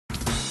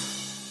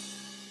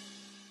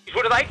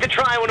would like to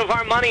try one of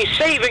our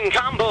money-saving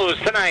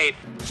combos tonight.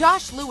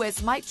 Josh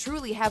Lewis might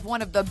truly have one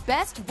of the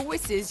best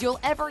voices you'll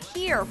ever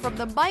hear from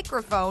the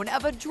microphone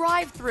of a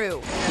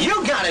drive-thru.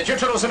 You got it. Your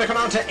total's going to come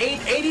out to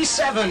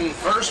 $887.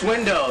 First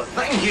window.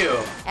 Thank you.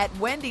 At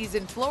Wendy's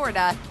in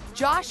Florida,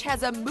 Josh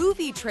has a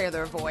movie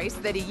trailer voice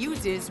that he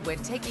uses when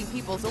taking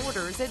people's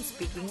orders and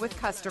speaking with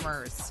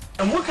customers.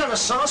 And what kind of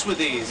sauce with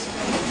these?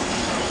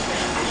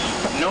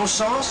 No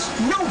sauce?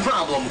 No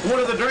problem. What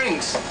are the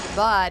drinks?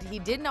 But he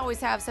didn't always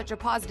have such a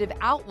positive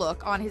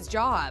outlook on his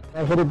job.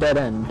 I hit a dead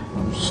end.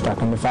 I'm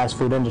stuck in the fast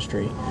food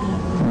industry.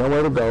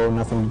 Nowhere to go,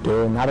 nothing to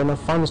do, not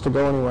enough funds to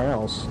go anywhere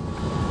else.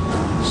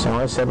 So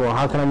I said, well,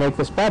 how can I make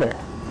this better?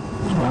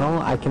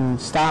 Well, I can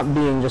stop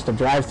being just a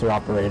drive-thru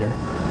operator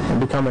and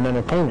become an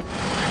entertainer.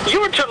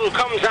 Your total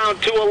comes out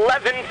to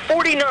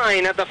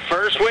 $1149 at the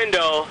first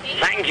window.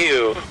 Thank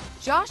you.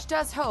 Josh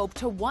does hope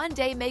to one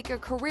day make a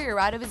career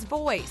out of his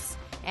voice.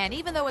 And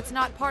even though it's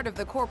not part of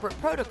the corporate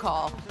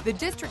protocol, the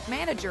district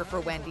manager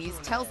for Wendy's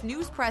tells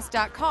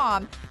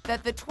newspress.com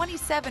that the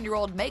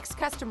 27-year-old makes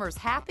customers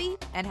happy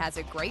and has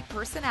a great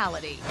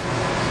personality.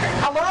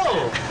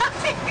 Hello.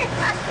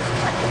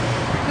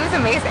 He was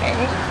amazing.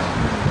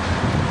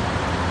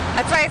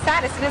 That's why I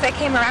said as soon as I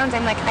came around,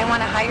 I'm like, I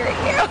want to hire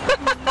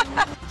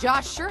you.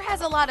 Josh sure has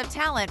a lot of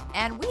talent,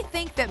 and we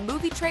think that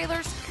movie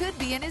trailers could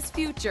be in his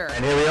future.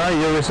 And here we are,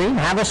 Ulysses.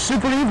 Have a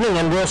super evening,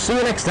 and we'll see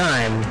you next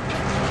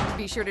time.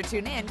 Be sure to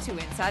tune in to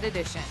Inside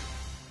Edition.